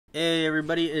Hey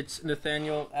everybody, it's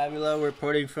Nathaniel Avila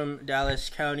reporting from Dallas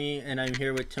County, and I'm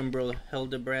here with Timbrel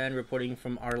Hildebrand reporting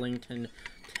from Arlington,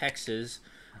 Texas.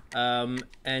 And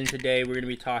today we're going to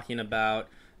be talking about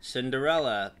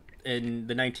Cinderella in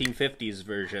the 1950s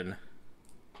version.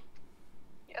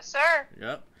 Yes, sir.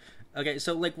 Yep. Okay,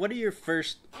 so what are your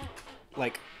first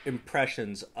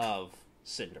impressions of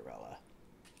Cinderella?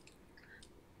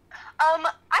 I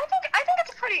think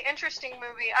it's a pretty interesting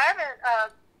movie.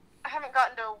 I haven't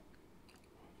gotten to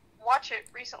watch it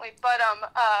recently, but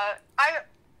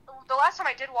the last time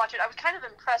I did watch it, I was kind of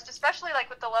impressed, especially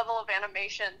with the level of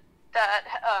animation that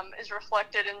is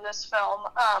reflected in this film.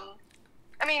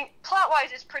 I mean,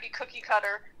 plot-wise, it's pretty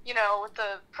cookie-cutter, with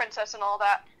the princess and all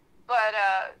that, but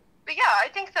yeah, I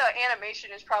think the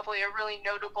animation is probably a really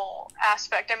notable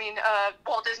aspect. I mean,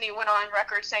 Walt Disney went on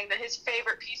record saying that his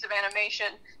favorite piece of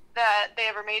animation that they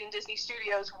ever made in Disney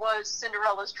Studios was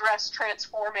Cinderella's dress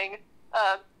transforming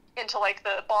into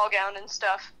the ball gown and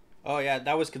stuff. Oh yeah,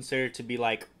 that was considered to be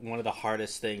one of the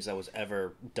hardest things that was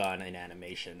ever done in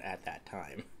animation at that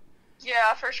time.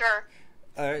 Yeah, for sure.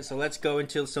 All right, so let's go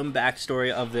into some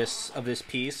backstory of this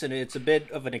piece, and it's a bit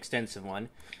of an extensive one.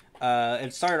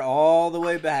 It started all the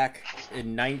way back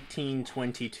in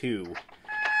 1922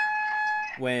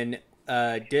 when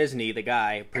Disney, the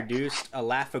guy, produced a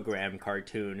Laugh-O-Gram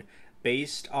cartoon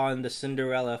based on the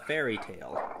Cinderella fairy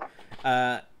tale.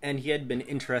 And he had been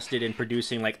interested in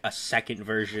producing a second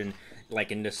version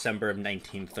in December of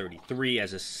 1933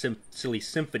 as a silly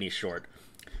symphony short.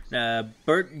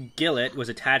 Bert Gillett was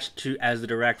attached to as the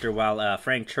director, while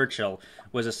Frank Churchill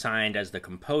was assigned as the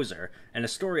composer, and the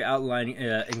story outline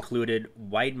included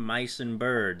white mice and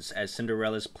birds as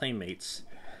Cinderella's playmates.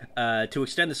 To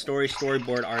extend the story,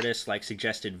 storyboard artists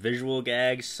suggested visual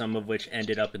gags, some of which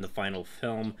ended up in the final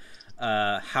film.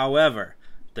 However,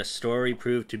 the story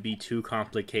proved to be too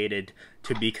complicated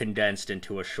to be condensed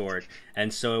into a short,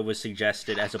 and so it was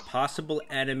suggested as a possible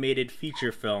animated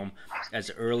feature film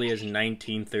as early as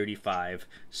 1935,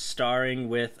 starring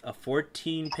with a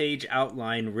 14-page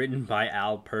outline written by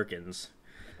Al Perkins.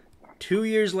 2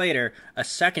 years later, a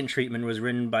second treatment was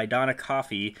written by Donna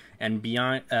Coffey and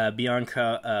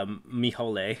Bianca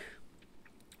Mihole,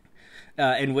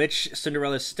 in which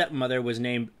Cinderella's stepmother was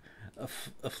named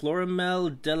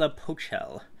Florimel de la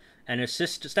Pochelle, and her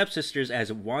stepsisters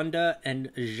as Wanda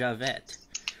and Javette.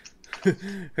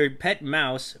 Her pet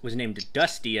mouse was named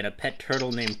Dusty, and a pet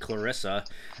turtle named Clarissa.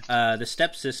 The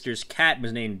stepsister's cat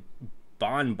was named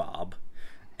Bon Bob,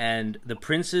 and the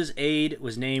prince's aide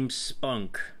was named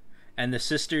Spunk, and the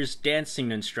sister's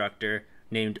dancing instructor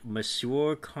named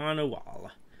Monsieur Carnival.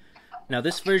 Now,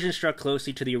 this version struck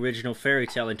closely to the original fairy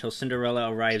tale until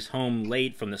Cinderella arrives home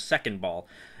late from the second ball.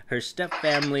 Her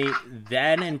stepfamily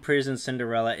then imprisoned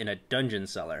Cinderella in a dungeon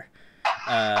cellar.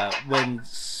 When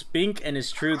Spink and his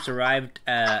troops arrived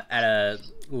at a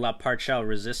La Parchelle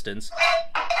resistance,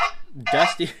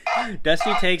 Dusty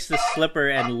takes the slipper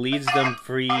and leads them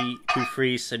to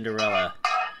free Cinderella.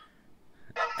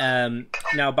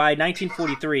 Now, by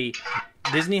 1943,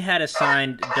 Disney had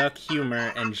assigned Duck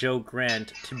Humor and Joe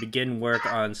Grant to begin work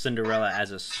on Cinderella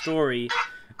as a story,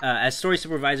 as story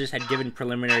supervisors had given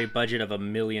preliminary budget of $1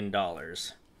 million.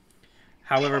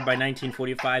 However, by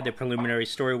 1945, the preliminary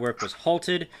story work was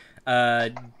halted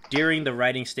during the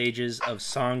writing stages of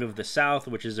Song of the South,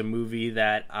 which is a movie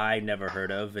that I never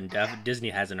heard of and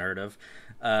Disney hasn't heard of.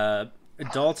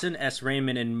 Dalton S.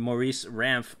 Raymond and Maurice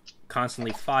Ramff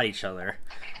constantly fought each other,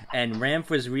 and Ramff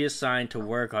was reassigned to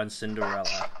work on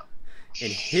Cinderella. In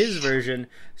his version,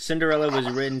 Cinderella was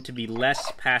written to be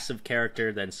less passive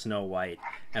character than Snow White,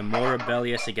 and more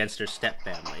rebellious against her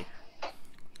stepfamily.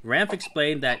 Ramff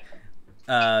explained that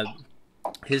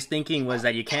his thinking was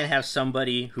that you can't have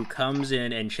somebody who comes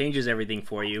in and changes everything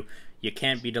for you. You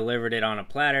can't be delivered it on a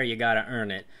platter, you gotta earn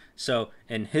it. So,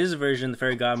 in his version, the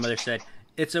fairy godmother said,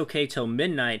 "It's okay till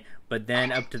midnight, but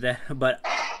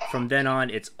from then on,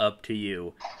 it's up to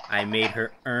you. I made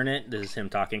her earn it." This is him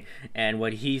talking. And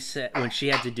what he said, when she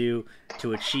had to do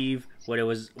to achieve what it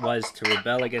was to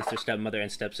rebel against her stepmother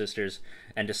and stepsisters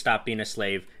and to stop being a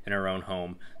slave in her own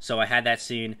home. So I had that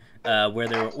scene where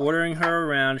they were ordering her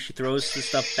around. She throws the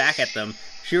stuff back at them.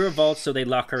 She revolts, so they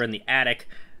lock her in the attic.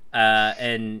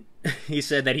 And he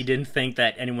said that he didn't think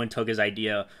that anyone took his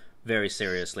idea very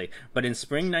seriously. But in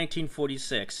spring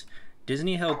 1946,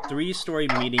 Disney held 3 story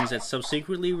meetings that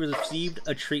subsequently received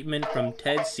a treatment from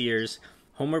Ted Sears,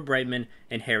 Homer Brightman,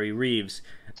 and Harry Reeves,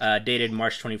 dated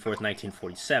March 24th,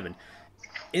 1947.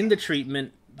 In the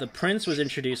treatment, the prince was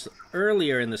introduced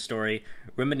earlier in the story,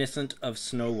 reminiscent of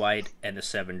Snow White and the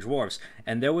Seven Dwarfs,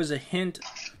 and there was a hint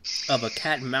of a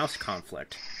cat-mouse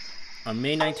conflict. On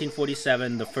May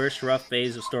 1947, the first rough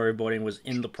phase of storyboarding was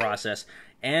in the process,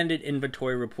 and an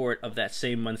inventory report of that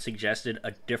same month suggested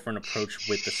a different approach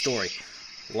with the story.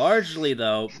 Largely,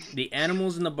 though, the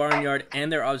animals in the barnyard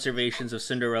and their observations of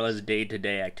Cinderella's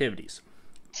day-to-day activities.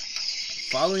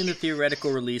 Following the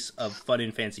theoretical release of Fun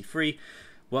and Fancy Free,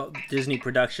 Walt Disney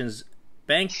Productions'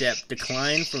 bank debt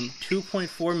declined from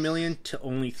 $2.4 million to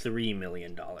only $3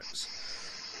 million.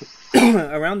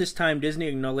 Around this time, Disney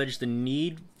acknowledged the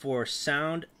need for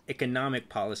sound economic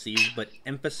policies, but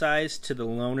emphasized to the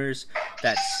loaners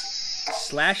that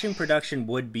slashing production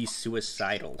would be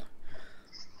suicidal.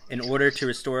 In order to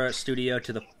restore our studio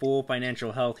to the full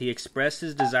financial health, he expressed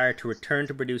his desire to return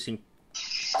to producing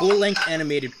full-length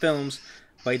animated films.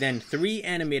 By then, 3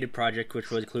 animated projects,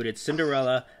 which included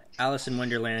Cinderella, Alice in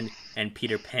Wonderland, and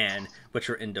Peter Pan, which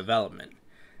were in development.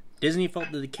 Disney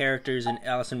felt that the characters in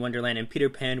Alice in Wonderland and Peter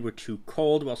Pan were too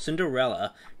cold, while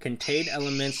Cinderella contained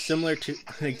elements similar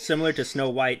to Snow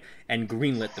White, and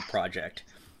greenlit the project.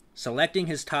 Selecting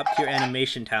his top-tier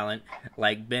animation talent,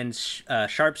 like Ben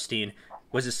Sharpstein,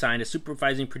 was assigned a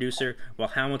supervising producer, while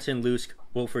Hamilton, Luske,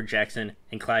 Wilfred Jackson,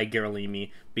 and Clyde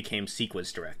Geronimi became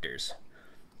sequence directors.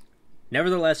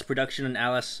 Nevertheless, production on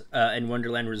Alice in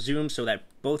Wonderland resumed so that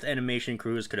both animation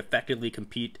crews could effectively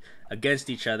compete against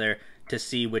each other to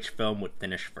see which film would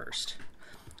finish first.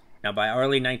 Now, by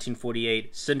early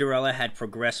 1948, Cinderella had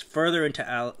progressed further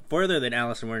than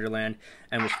Alice in Wonderland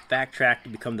and was fact-tracked to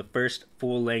become the first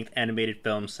full-length animated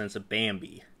film since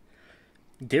Bambi.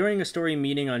 During a story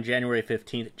meeting on January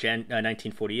 15th,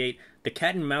 1948, the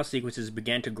cat and mouse sequences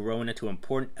began to grow into an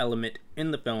important element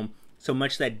in the film, so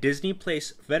much that Disney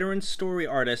placed veteran story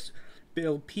artist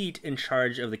Bill Peet in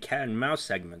charge of the cat and mouse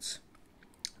segments.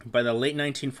 By the late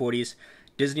 1940s,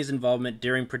 Disney's involvement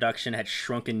during production had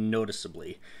shrunken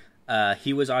noticeably.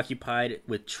 He was occupied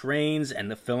with trains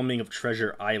and the filming of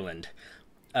Treasure Island.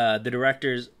 The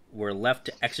directors were left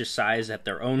to exercise at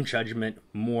their own judgment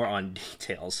more on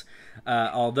details.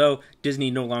 Although Disney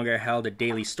no longer held a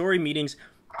daily story meetings,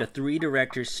 the 3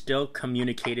 directors still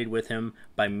communicated with him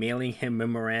by mailing him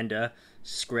memoranda,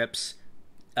 scripts,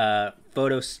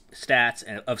 photo stats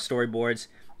of storyboards,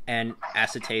 and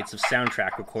acetates of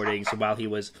soundtrack recordings while he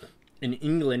was in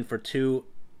England for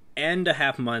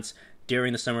 2.5 months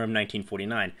during the summer of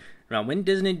 1949. Now, when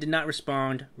Disney did not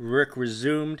respond, work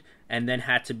resumed and then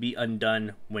had to be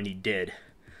undone when he did.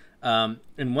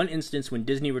 In one instance, when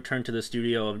Disney returned to the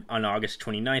studio on August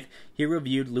 29th, he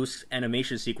reviewed Luske's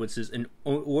animation sequences and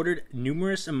ordered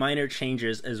numerous minor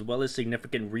changes as well as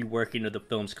significant reworking of the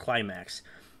film's climax.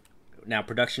 Now,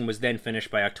 production was then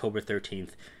finished by October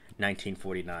 13th,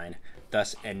 1949,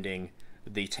 thus ending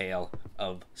the tale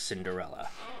of Cinderella.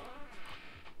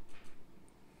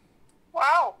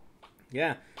 Wow.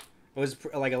 Yeah, it was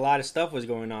like a lot of stuff was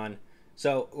going on.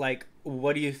 So, like,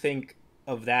 what do you think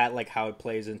of that, like how it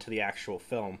plays into the actual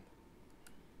film?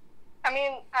 I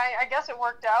mean, I guess it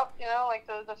worked out, you know, like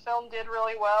the film did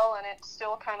really well and it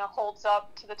still kind of holds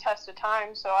up to the test of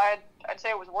time, so I'd say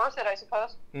it was worth it, I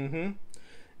suppose. Mm-hmm.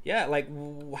 Yeah, like,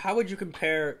 how would you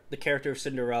compare the character of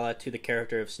Cinderella to the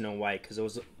character of Snow White?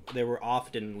 Because they were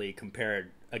oftenly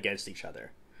compared against each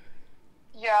other.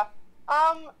 Yeah.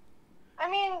 I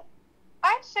mean,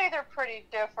 I'd say they're pretty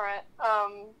different.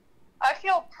 I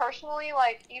feel personally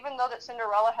like even though that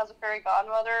Cinderella has a fairy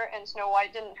godmother and Snow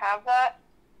White didn't have that,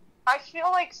 I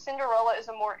feel like Cinderella is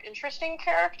a more interesting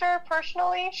character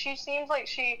personally. She seems like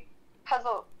she has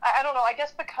I don't know, I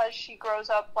guess because she grows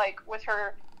up like with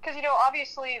her, because you know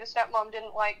obviously the stepmom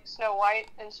didn't like Snow White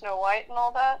and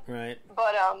all that. Right.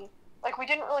 But like we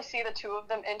didn't really see the two of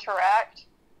them interact.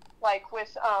 Like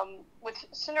with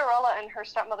Cinderella and her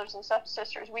stepmothers and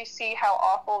stepsisters, we see how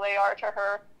awful they are to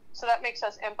her. So that makes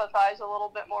us empathize a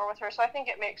little bit more with her. So I think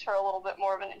it makes her a little bit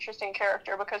more of an interesting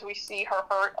character because we see her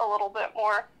hurt a little bit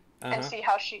more and see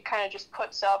how she kind of just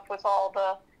puts up with all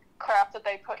the crap that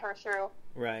they put her through.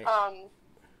 Right.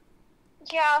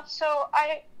 Yeah, so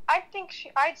I think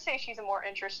I'd say she's a more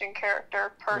interesting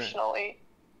character personally. Right.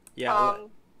 Yeah.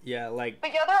 Yeah, like...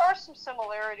 But yeah, there are some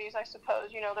similarities, I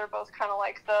suppose. You know, they're both kind of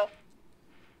like the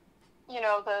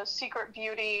secret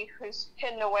beauty who's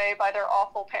hidden away by their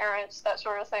awful parents, that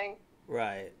sort of thing.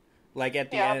 Right. Like at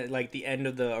the end, like the end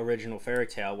of the original fairy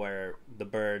tale where the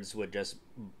birds would just...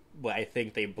 Well, I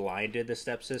think they blinded the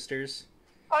stepsisters.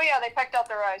 Oh yeah, they pecked out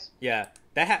their eyes. Yeah.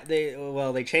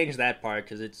 They changed that part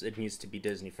because it needs to be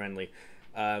Disney friendly.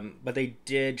 But they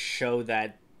did show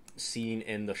that scene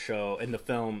in the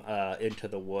film Into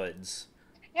the Woods.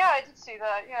 Yeah, I did see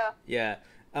that. Yeah.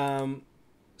 Yeah.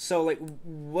 So, like,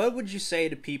 what would you say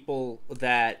to people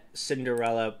that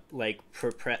Cinderella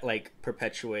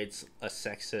perpetuates a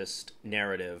sexist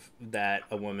narrative that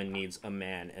a woman needs a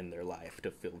man in their life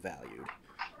to feel valued?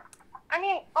 I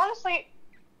mean, honestly,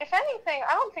 if anything,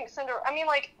 I don't think Cinderella. I mean,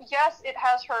 like, yes, it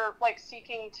has her like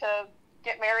seeking to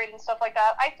get married and stuff like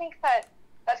that. I think that's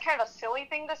kind of a silly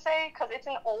thing to say because it's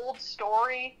an old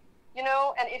story. You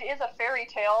know, and it is a fairy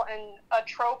tale, and a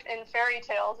trope in fairy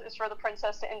tales is for the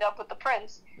princess to end up with the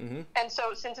prince. Mm-hmm. And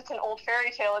so, since it's an old fairy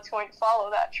tale, it's going to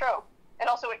follow that trope. And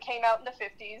also, it came out in the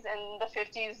 50s, and the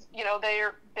 50s, you know,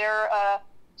 their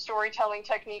storytelling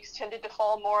techniques tended to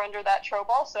fall more under that trope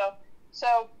also.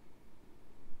 So,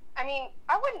 I mean,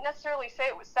 I wouldn't necessarily say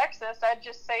it was sexist. I'd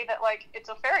just say that, like, it's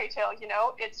a fairy tale, you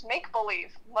know? It's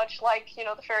make-believe, much like, you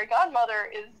know, the fairy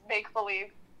godmother is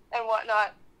make-believe and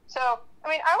whatnot. So, I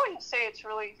mean, I wouldn't say it's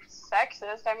really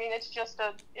sexist. I mean, it's just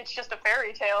a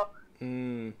fairy tale.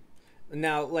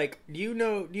 Now, like, do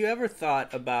you ever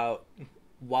thought about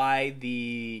why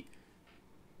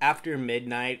after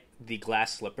midnight, the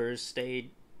glass slippers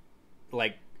stayed,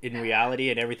 like, in reality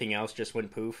and everything else just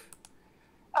went poof?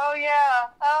 Oh, yeah.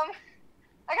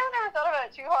 I guess I never thought about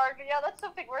it too hard, but yeah, that's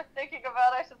something worth thinking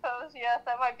about, I suppose. Yes,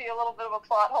 that might be a little bit of a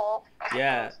plot hole.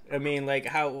 Yeah, I mean,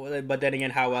 like, but then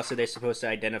again, how else are they supposed to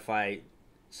identify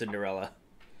Cinderella?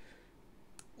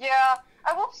 Yeah,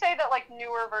 I will say that, like,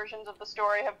 newer versions of the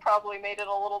story have probably made it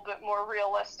a little bit more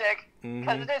realistic,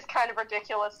 because it is kind of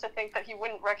ridiculous to think that he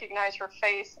wouldn't recognize her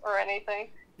face or anything.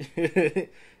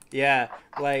 Yeah,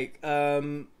 like,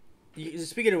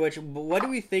 speaking of which, what do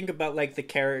we think about, like, the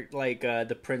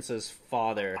the prince's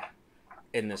father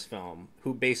in this film,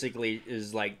 who basically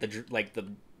is like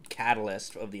the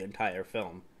catalyst of the entire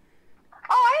film?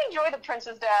 Oh, I enjoy the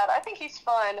prince's dad. I think he's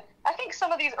fun. I think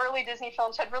some of these early Disney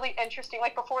films had really interesting,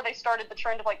 like, before they started the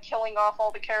trend of, like, killing off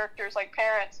all the characters like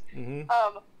parents.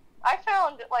 I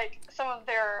found, like, some of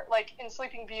their, like, in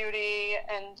Sleeping Beauty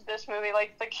and this movie,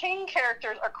 like, the king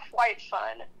characters are quite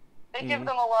fun. They give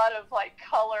them a lot of, like,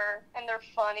 color, and they're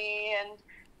funny, and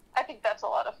I think that's a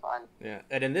lot of fun. Yeah,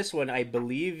 and in this one, I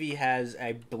believe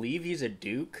he's a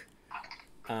duke,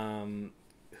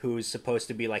 who's supposed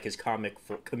to be, like, his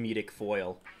comedic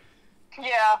foil.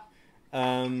 Yeah.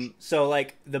 So,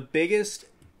 like, the biggest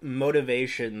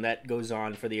motivation that goes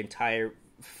on for the entire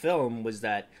film was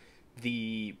that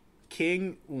the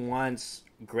king wants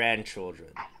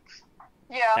grandchildren.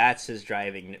 Yeah. That's his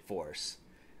driving force.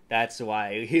 That's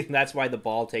why the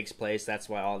ball takes place. That's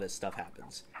why all this stuff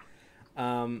happens.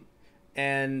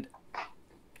 And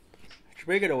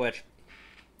speaking of which,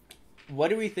 what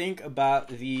do we think about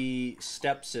the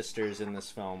stepsisters in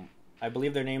this film? I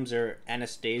believe their names are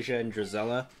Anastasia and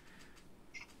Drizella.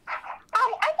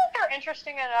 I think they're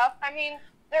interesting enough. I mean,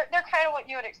 they're kind of what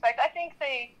you would expect. I think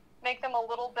they make them a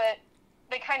little bit.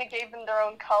 They kind of gave them their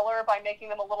own color by making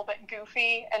them a little bit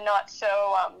goofy and not so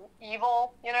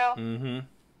evil, you know. Mm-hmm.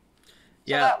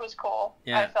 So that was cool,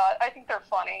 I thought. I think they're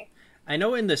funny. I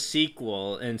know in the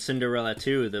sequel, in Cinderella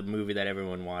 2, the movie that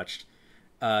everyone watched,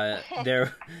 they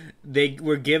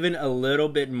were given a little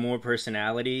bit more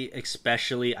personality,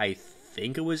 especially, I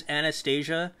think it was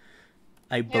Anastasia.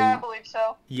 I believe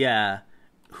so. Yeah,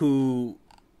 who,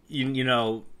 you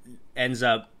know, ends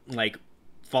up, like,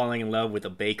 falling in love with a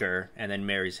baker and then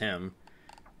marries him.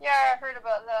 Yeah, I heard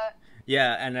about that.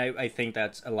 Yeah, and I think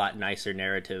that's a lot nicer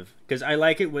narrative. Because I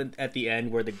like it when at the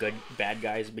end where the bad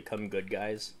guys become good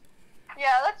guys.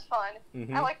 Yeah, that's fun.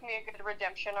 I like me a good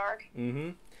redemption arc.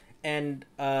 And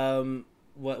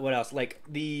what else? Like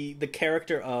the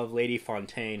character of Lady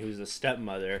Fontaine, who's a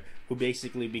stepmother, who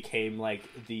basically became like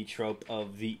the trope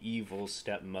of the evil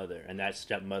stepmother, and that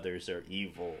stepmothers are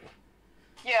evil.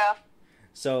 Yeah.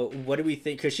 So what do we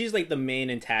think? Because she's like the main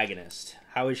antagonist.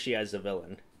 How is she as a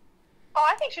villain? Oh,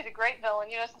 I think she's a great villain.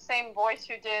 You know, it's the same voice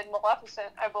who did Maleficent,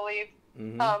 I believe.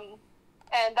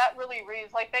 And that really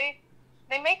reads like they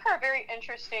make her a very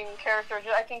interesting character.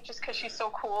 I think just because she's so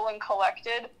cool and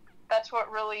collected, that's what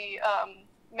really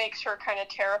makes her kind of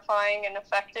terrifying and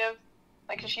effective.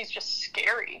 Like, because she's just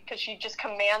scary. Because she just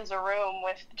commands a room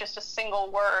with just a single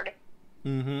word.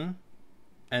 And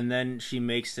then she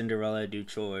makes Cinderella do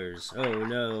chores. Oh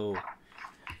no!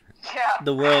 Yeah.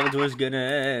 The world was gonna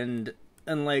end,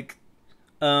 and like.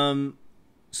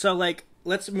 So like,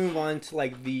 let's move on to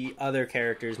like the other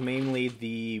characters, mainly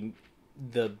the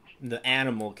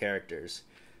animal characters,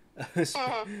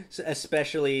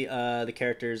 especially the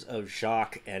characters of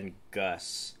Jacques and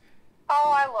Gus.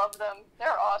 Oh, I love them.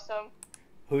 They're awesome.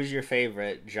 Who's your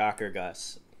favorite, Jacques or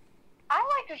Gus? I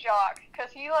like Jacques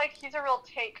because he's a real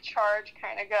take charge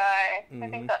kind of guy. I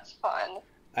think that's fun.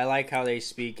 I like how they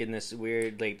speak in this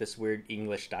weird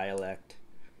English dialect.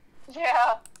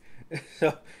 Yeah.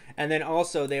 So, and then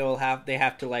also they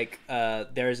have to like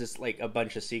there's this like a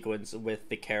bunch of sequence with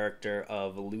the character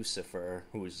of Lucifer,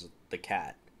 who's the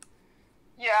cat.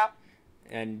 Yeah.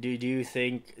 And do you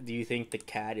think the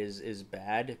cat is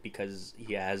bad because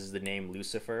he has the name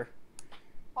Lucifer?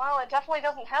 Well, it definitely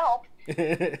doesn't help.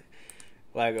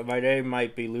 Like, my name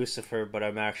might be Lucifer, but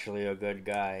I'm actually a good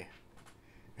guy.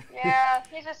 Yeah,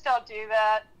 you just don't do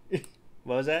that.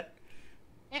 What was that?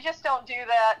 You just don't do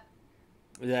that.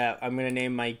 Yeah, I'm gonna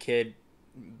name my kid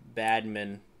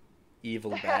Badman,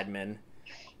 evil Badman.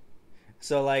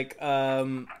 So like,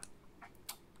 so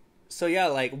yeah,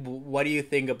 like, what do you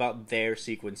think about their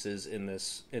sequences in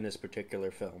this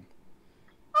particular film?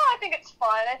 Oh, I think it's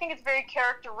fun. I think it's very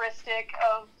characteristic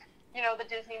of, the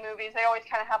Disney movies. They always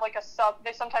kind of have like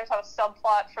they sometimes have a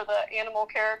subplot for the animal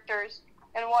characters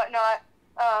and whatnot.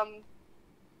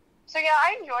 So yeah,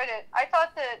 I enjoyed it. I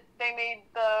thought that they made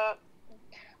at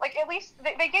least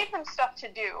they gave them stuff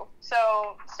to do.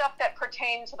 So stuff that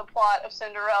pertained to the plot of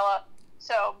Cinderella.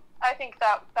 So I think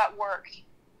that worked.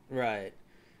 Right.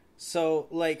 So,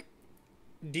 like,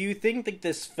 do you think that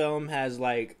this film has,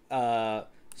 like,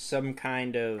 some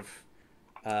kind of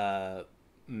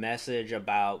message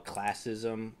about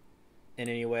classism in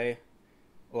any way?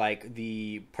 Like,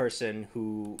 the person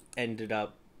who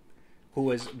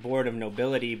was born of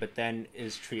nobility, but then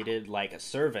is treated like a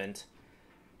servant,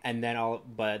 and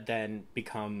but then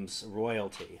becomes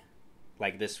royalty.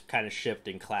 Like, this kind of shift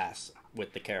in class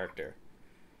with the character.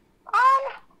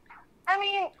 I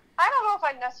mean, I don't know if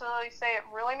I'd necessarily say it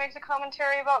really makes a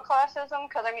commentary about classism,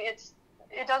 because, I mean, it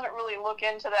doesn't really look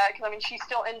into that, because, I mean, she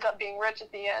still ends up being rich at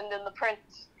the end, and the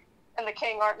prince and the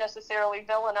king aren't necessarily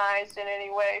villainized in any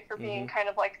way for being kind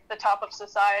of like the top of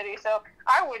society, so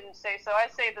I wouldn't say so.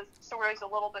 I'd say the story's a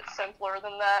little bit simpler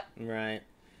than that. Right.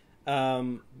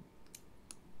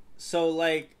 So,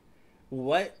 like,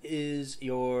 what is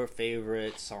your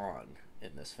favorite song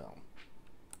in this film?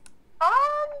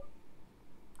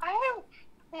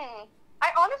 I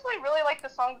honestly really like the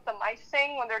song that the mice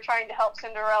sing when they're trying to help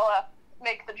Cinderella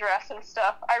make the dress and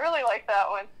stuff. I really like that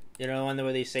one. You know, the one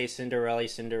where they say Cinderella,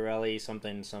 Cinderella,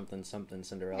 something, something, something,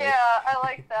 Cinderella. Yeah, I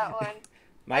like that one.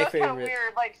 My favorite. Kind of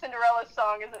weird. Like, Cinderella's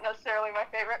song isn't necessarily my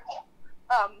favorite.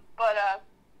 But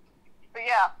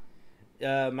yeah.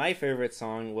 My favorite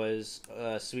song was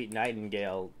Sweet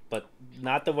Nightingale, but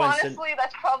not the one... Honestly,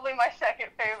 that's probably my second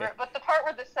favorite, but the part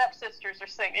where the stepsisters are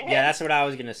singing. Yeah, that's what I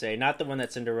was going to say. Not the one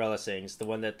that Cinderella sings, the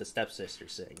one that the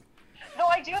stepsisters sing. No,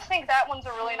 I do think that one's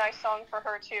a really nice song for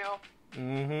her, too.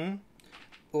 Mm-hmm.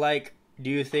 Like, do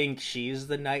you think she's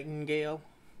the Nightingale?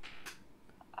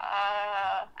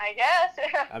 I guess.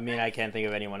 I mean, I can't think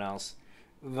of anyone else.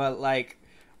 But, like...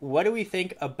 What do we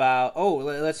think about... Oh,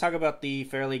 let's talk about the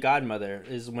Fairy Godmother.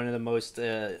 Is one of the most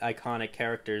iconic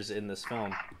characters in this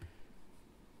film.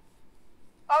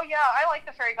 Oh, yeah, I like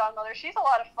the Fairy Godmother. She's a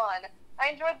lot of fun. I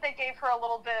enjoyed that they gave her a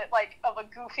little bit, like, of a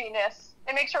goofiness.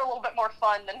 It makes her a little bit more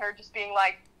fun than her just being,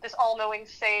 like, this all-knowing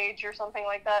sage or something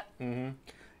like that. Mm-hmm.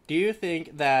 Do you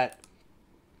think that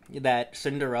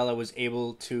Cinderella was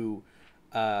able to,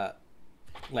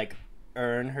 like,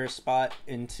 earn her spot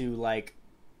into, like,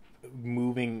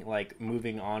 moving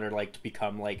on, or like to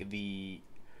become like the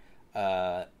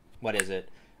to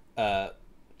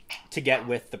get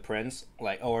with the prince,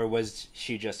 like, or was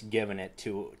she just given it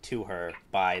to her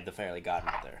by the Fairy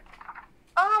Godmother?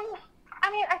 I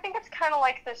mean, I think it's kind of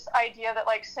like this idea that,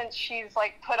 like, since she's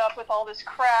like put up with all this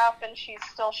crap and she's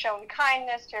still shown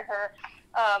kindness to her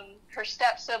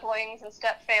step siblings and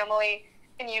step family,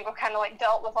 and you've kind of like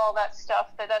dealt with all that stuff,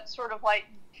 that's sort of like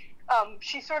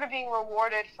she's sort of being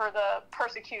rewarded for the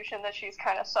persecution that she's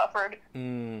kind of suffered.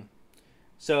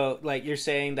 So, like, you're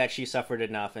saying that she suffered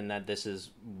enough, and that this is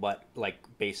what, like,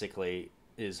 basically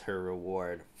is her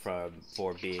reward for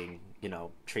being,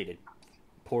 treated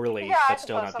poorly, but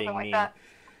still not being mean. That.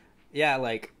 Yeah,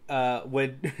 like, I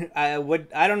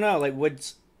don't know, like,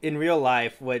 in real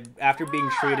life, after being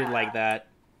treated like that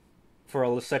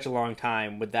for such a long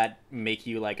time, would that make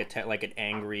you like an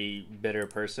angry, bitter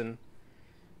person?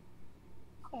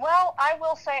 Well, I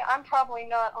will say I'm probably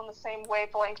not on the same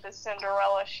wavelength as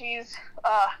Cinderella. She's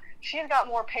got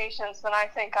more patience than I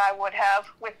think I would have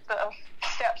with the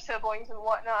step siblings and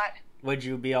whatnot. Would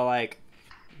you be all like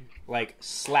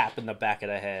slap in the back of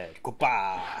the head?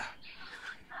 Goodbye.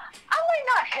 I might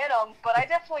not hit them, but I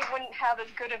definitely wouldn't have as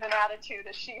good of an attitude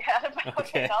as she had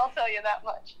about it. I'll tell you that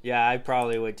much. Yeah, I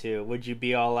probably would too. Would you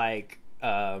be all like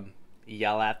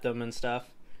yell at them and stuff?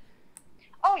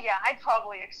 Oh, yeah, I'd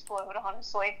probably explode,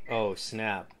 honestly. Oh,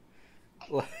 snap.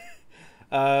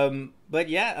 But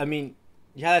yeah, I mean,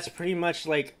 Yeah, that's pretty much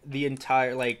like the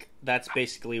entire like that's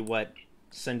basically what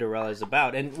Cinderella is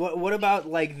about. And what about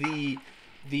like the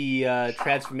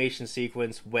transformation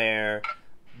sequence where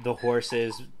the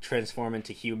horses transform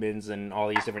into humans and all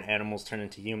these different animals turn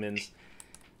into humans?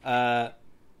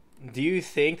 Do you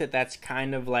think that that's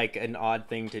kind of like an odd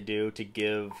thing to do, to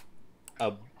give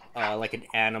a like an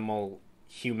animal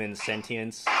human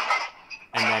sentience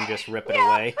and then just rip it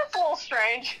away? That's a little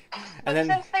strange. But then,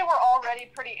 since they were already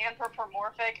pretty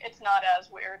anthropomorphic, it's not as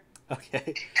weird.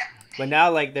 Okay. But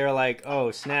now like they're like,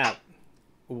 oh snap,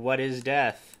 what is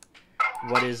death?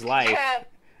 What is life?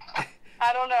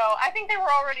 I don't know. I think they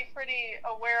were already pretty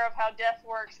aware of how death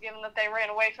works, given that they ran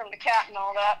away from the cat and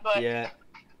all that. But yeah,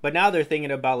 but now they're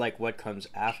thinking about like what comes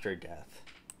after death.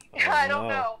 Oh, I don't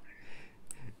know.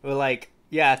 Well, like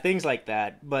yeah, things like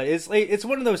that. But it's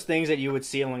one of those things that you would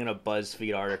see in a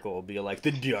BuzzFeed article, be like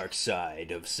the dark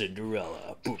side of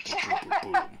Cinderella. Boom, boom, boom,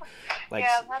 boom, boom. Like,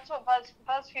 yeah, that's what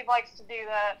BuzzFeed likes to do.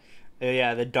 That.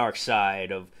 Yeah, the dark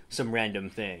side of some random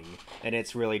thing, and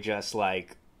it's really just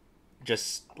like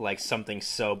something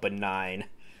so benign.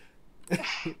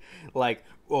 Like,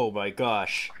 oh my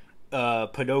gosh,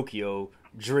 Pinocchio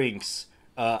drinks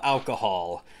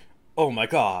alcohol. Oh my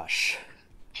gosh.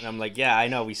 And I'm like, yeah, I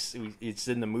know, it's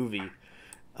in the movie.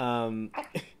 And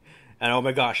oh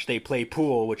my gosh, they play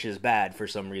pool, which is bad for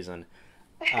some reason.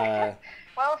 Well,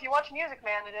 if you watch Music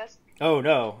Man, it is. Oh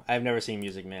no, I've never seen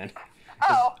Music Man.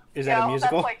 Oh. Is that a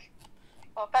musical?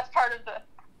 That's part of the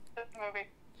movie.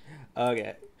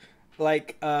 Okay.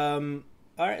 Like, all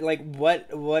right, like, what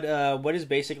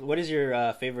is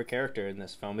your favorite character in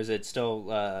this film? Is it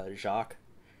still Jacques?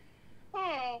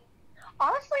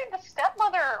 Honestly, the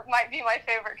stepmother might be my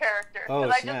favorite character. Oh,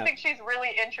 because I snap. just think she's really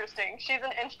interesting.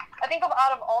 I think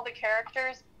out of all the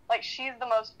characters, like, she's the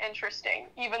most interesting,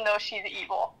 even though she's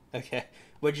evil. Okay.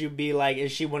 Would you be like,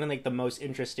 is she one of like the most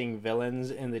interesting villains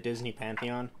in the Disney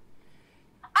pantheon?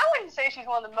 I wouldn't say she's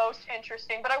one of the most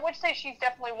interesting, but I would say she's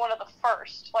definitely one of the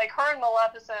first. Like, her and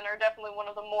Maleficent are definitely one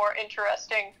of the more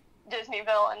interesting Disney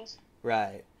villains.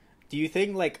 Right. Do you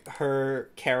think like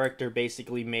her character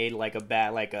basically made like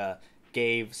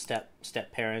gave step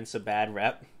parents a bad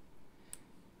rep?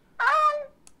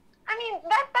 I mean,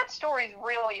 that story's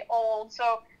really old,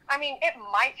 so I mean, it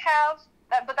might have,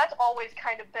 but that's always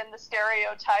kind of been the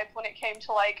stereotype when it came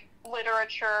to like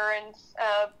literature and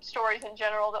stories in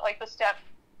general, that like the step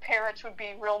parents would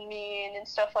be real mean and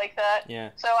stuff like that. Yeah.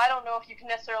 So I don't know if you can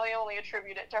necessarily only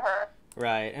attribute it to her.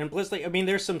 Right. And plus, like, I mean,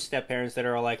 there's some step parents that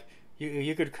are all like,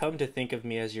 you could come to think of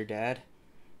me as your dad.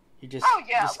 You just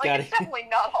It's gotta... it's definitely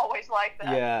not always like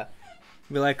that. Yeah.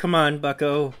 Be like, come on,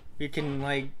 Bucko. You can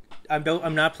like,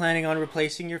 I'm not planning on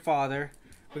replacing your father.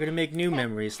 We're gonna make new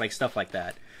memories, like stuff like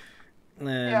that.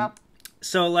 Yeah.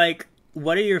 So, like,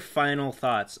 what are your final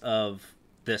thoughts of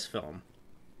this film?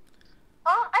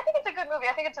 I think it's a good movie.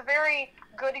 I think it's a very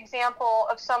good example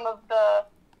of some of the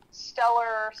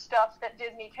stellar stuff that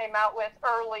Disney came out with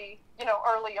early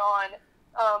on,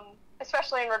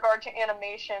 especially in regard to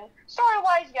animation.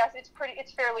 Story-wise, yes, it's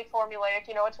fairly formulaic.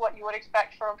 It's what you would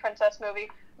expect from a princess movie.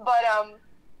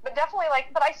 But definitely,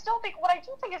 but I still think, what I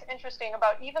do think is interesting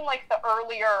about even, like, the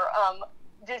earlier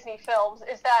Disney films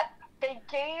is that they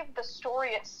gave the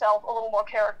story itself a little more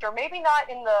character. Maybe not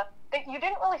you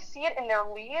didn't really see it in their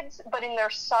leads, but in their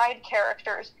side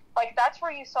characters. Like, that's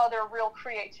where you saw their real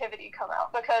creativity come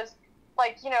out. Because,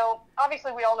 like,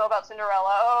 obviously we all know about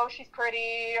Cinderella. Oh, she's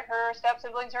pretty, her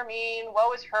step-siblings are mean,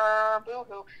 woe is her,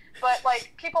 boo-hoo. But,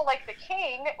 like, people like the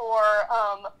king or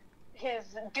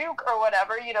his duke or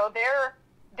whatever,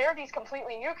 they're these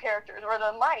completely new characters. Or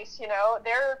the mice,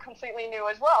 they're completely new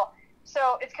as well.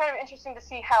 So it's kind of interesting to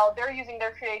see how they're using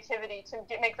their creativity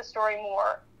to make the story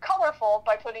more colorful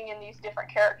by putting in these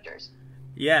different characters.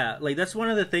 Yeah, like, that's one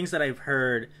of the things that I've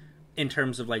heard in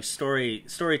terms of, like,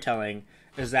 storytelling,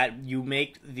 is that you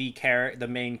make the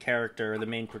main character, the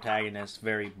main protagonist,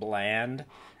 very bland,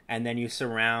 and then you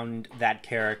surround that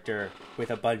character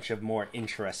with a bunch of more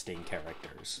interesting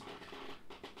characters.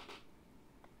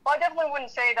 Well, I definitely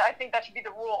wouldn't say that I think that should be the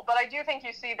rule, but I do think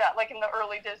you see that, like, in the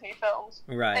early Disney films.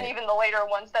 Right. And even the later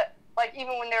ones, that, like,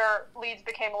 even when their leads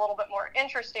became a little bit more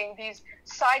interesting, these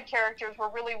side characters were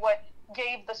really what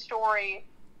gave the story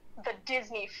the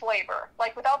Disney flavor.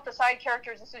 Like, without the side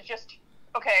characters, this is just,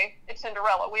 okay, it's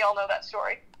Cinderella. We all know that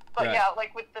story. But, right. Yeah,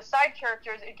 like, with the side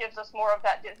characters, it gives us more of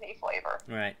that Disney flavor.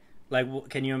 Right. Like,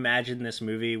 can you imagine this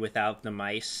movie without the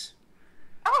mice?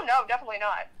 Oh, no, definitely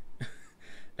not.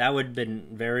 That would have been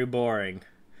very boring.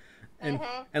 And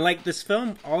like, this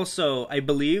film also, I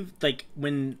believe, like,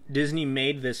 when Disney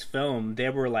made this film, they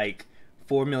were like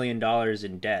 $4 million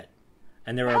in debt.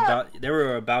 and they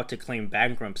were about to claim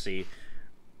bankruptcy.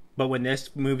 But when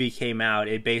this movie came out,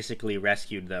 it basically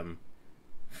rescued them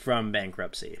from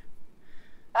bankruptcy.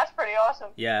 That's pretty awesome.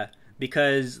 Yeah,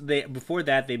 because before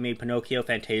that they made Pinocchio,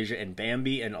 Fantasia, and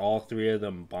Bambi, and all three of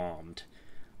them bombed.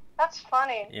 That's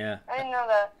funny. Yeah. I didn't know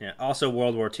that. Yeah. Also,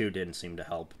 World War II didn't seem to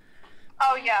help.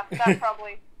 Oh yeah, that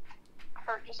probably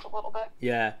hurt just a little bit.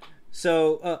 Yeah.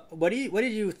 So, what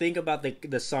did you think about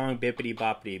the song Bippity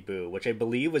Boppity Boo, which I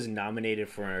believe was nominated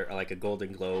for like a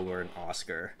Golden Globe or an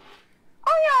Oscar?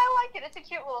 Oh yeah, I like it. It's a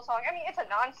cute little song. I mean, it's a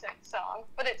nonsense song,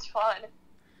 but it's fun.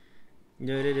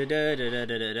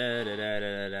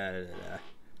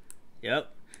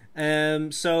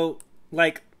 Yep. So,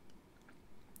 like,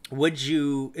 would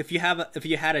you, if you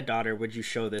had a daughter, would you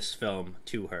show this film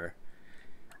to her?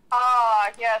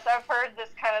 Yes, I've heard this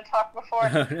kind of talk before.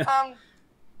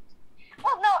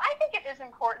 Well, no, I think it is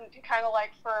important to kind of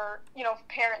like for,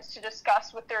 parents to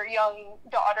discuss with their young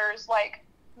daughters, like,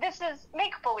 this is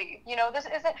make-believe, this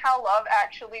isn't how love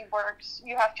actually works.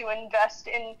 You have to invest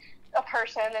in a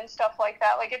person and stuff like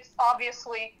that. Like, it's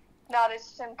obviously not as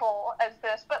simple as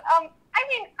this, but, I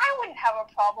mean, I wouldn't have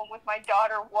a problem with my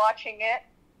daughter watching it,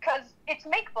 because it's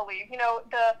make-believe,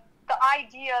 the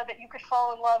idea that you could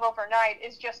fall in love overnight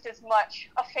is just as much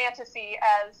a fantasy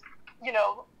as,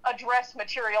 a dress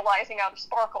materializing out of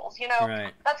sparkles,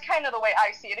 Right. That's kind of the way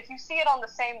I see it. If you see it on the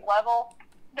same level,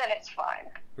 then it's fine.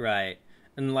 Right.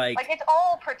 And like it's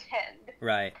all pretend.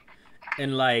 Right.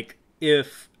 And like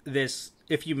if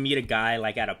you meet a guy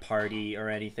like at a party or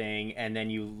anything and then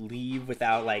you leave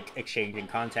without like exchanging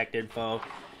contact info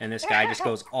and this guy just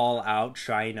goes all out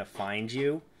trying to find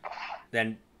you,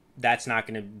 then that's not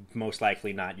going to most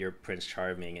likely not your Prince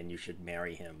Charming and you should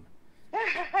marry him.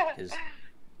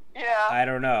 Yeah. I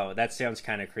don't know. That sounds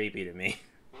kind of creepy to me.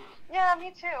 Yeah,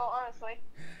 me too, honestly.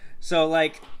 So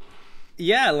like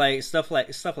yeah, like stuff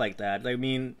like that. I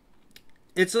mean,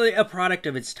 it's like a product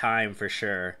of its time for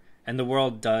sure, and the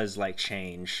world does like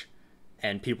change,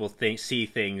 and people see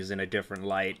things in a different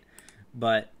light.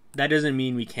 But that doesn't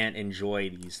mean we can't enjoy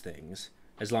these things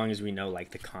as long as we know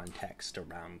like the context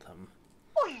around them.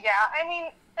 Well, yeah. I mean,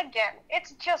 again,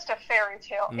 it's just a fairy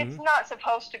tale. Mm-hmm. It's not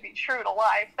supposed to be true to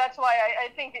life. That's why I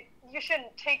think you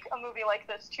shouldn't take a movie like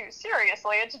this too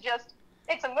seriously.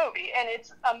 It's a movie, and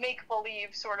it's a make-believe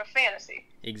sort of fantasy.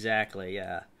 Exactly,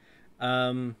 yeah.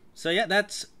 So yeah,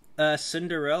 that's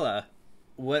Cinderella.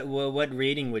 What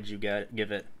rating would you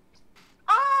give it?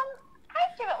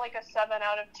 I'd give it like a 7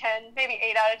 out of 10, maybe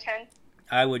 8 out of 10.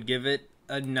 I would give it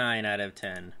a 9 out of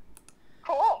 10.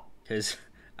 Cool. Because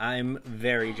I'm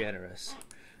very generous.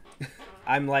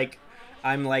 I'm like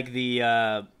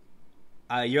the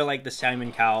you're like the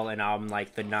Simon Cowell, and I'm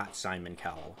like the not Simon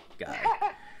Cowell guy.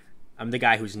 I'm the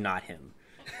guy who's not him.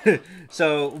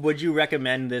 So, would you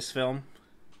recommend this film?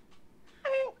 I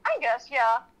mean, I guess,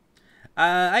 yeah.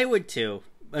 I would too,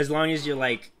 as long as you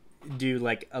like do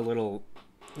like a little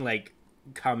like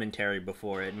commentary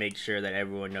before it, make sure that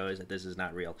everyone knows that this is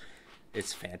not real.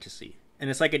 It's fantasy, and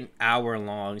it's like an hour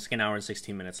long. It's like an hour and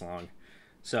 16 minutes long,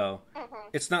 so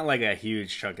it's not like a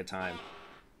huge chunk of time.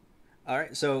 All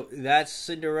right, so that's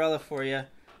Cinderella for you.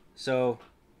 So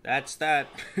that's that.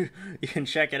 You can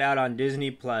check it out on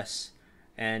Disney Plus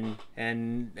and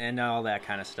all that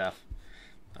kind of stuff.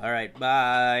 All right,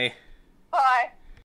 bye. Bye.